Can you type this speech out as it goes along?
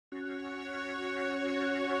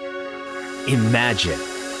Imagine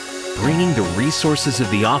bringing the resources of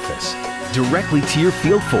the office directly to your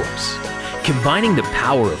field force, combining the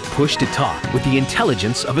power of push-to-talk with the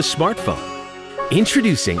intelligence of a smartphone.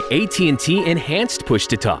 Introducing AT&T Enhanced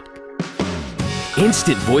Push-to-Talk.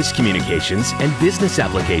 Instant voice communications and business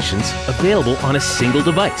applications available on a single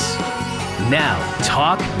device. Now,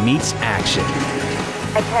 talk meets action.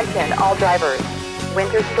 Attention all drivers.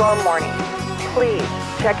 Winter storm warning. Please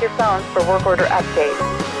check your phones for work order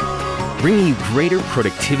updates. Bringing you greater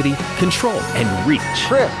productivity, control, and reach.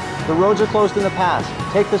 Trip, the roads are closed in the past.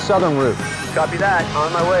 Take the southern route. Copy that.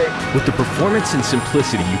 On my way. With the performance and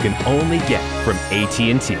simplicity you can only get from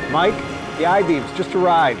AT&T. Mike, the I-beams just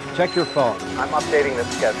arrived. Check your phone. I'm updating the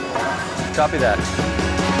schedule. Copy that.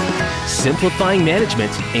 Simplifying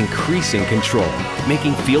management, increasing control,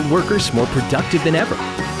 making field workers more productive than ever.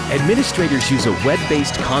 Administrators use a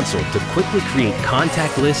web-based console to quickly create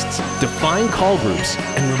contact lists, define call groups,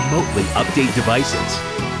 and remotely update devices.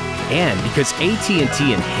 And because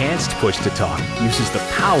AT&T Enhanced Push-to-Talk uses the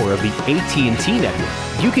power of the AT&T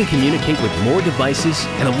network, you can communicate with more devices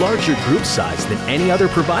and a larger group size than any other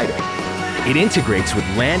provider. It integrates with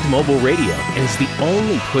land mobile radio and is the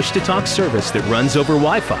only push-to-talk service that runs over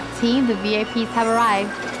Wi-Fi. Team, the VIPs have arrived.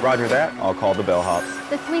 Roger that. I'll call the bellhop.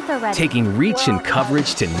 The suites are ready. Taking reach and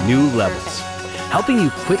coverage to new levels, helping you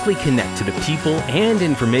quickly connect to the people and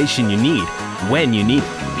information you need when you need it.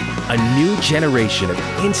 A new generation of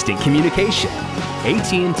instant communication.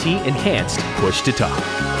 AT&T Enhanced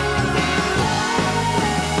Push-to-Talk.